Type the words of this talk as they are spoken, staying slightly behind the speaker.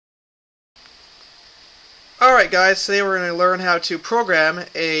Alright guys, today we're going to learn how to program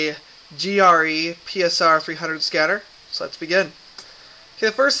a GRE PSR-300 scanner. So let's begin. Okay,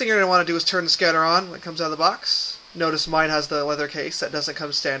 the first thing you're going to want to do is turn the scanner on when it comes out of the box. Notice mine has the leather case, that doesn't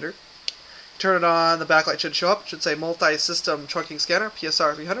come standard. Turn it on, the backlight should show up. It should say Multi-System Trunking Scanner,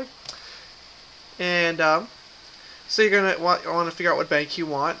 PSR-300. And so you're going to want to figure out what bank you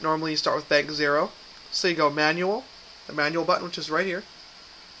want. Normally you start with bank 0. So you go manual, the manual button, which is right here.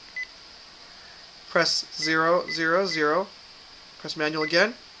 Press 0, 0, 0. Press manual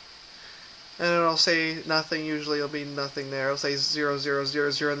again. And it'll say nothing. Usually it'll be nothing there. It'll say 0, 0, 0,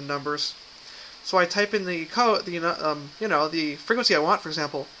 0 in the numbers. So I type in the code, the frequency I want. For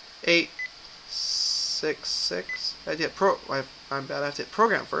example, 866. I'm bad. I have to hit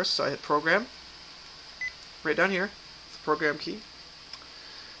program first. So I hit program. Right down here, the program key.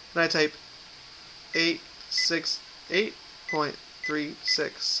 And I type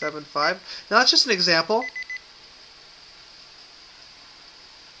 868.3675. Now that's just an example.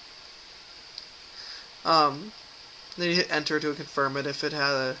 Then you hit enter to confirm it if it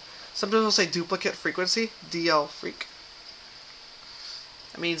had a. Sometimes it'll say duplicate frequency, DL freak.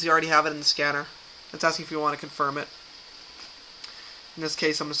 That means you already have it in the scanner. It's asking if you want to confirm it. In this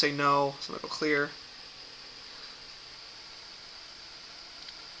case, I'm going to say no, so it'll clear.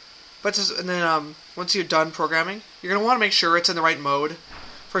 But just, and then once you're done programming, you're going to want to make sure it's in the right mode.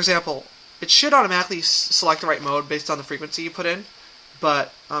 For example, it should automatically select the right mode based on the frequency you put in.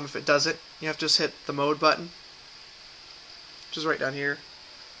 But if it doesn't, you have to just hit the mode button, which is right down here.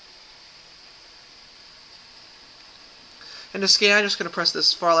 And to scan, I'm just going to press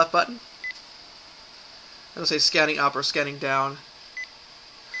this far left button. It'll say scanning up or scanning down.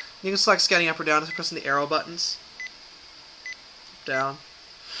 You can select scanning up or down by pressing the arrow buttons. Down.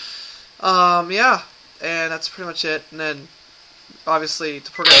 Yeah, and that's pretty much it. And then, obviously,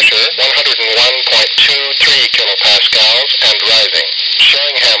 to program. Pressure 101.23 kilopascals and rising.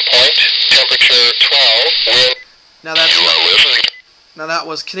 Sheringham point, temperature 12. Wind. Now that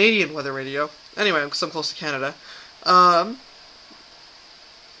was Canadian weather radio. Anyway, because I'm close to Canada.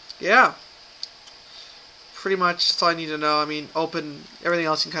 Yeah. Pretty much that's all I need to know. I mean, open everything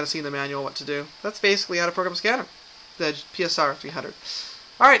else you can kind of see in the manual what to do. That's basically how to program a scanner. The PSR-300.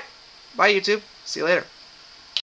 Alright. Bye, YouTube. See you later.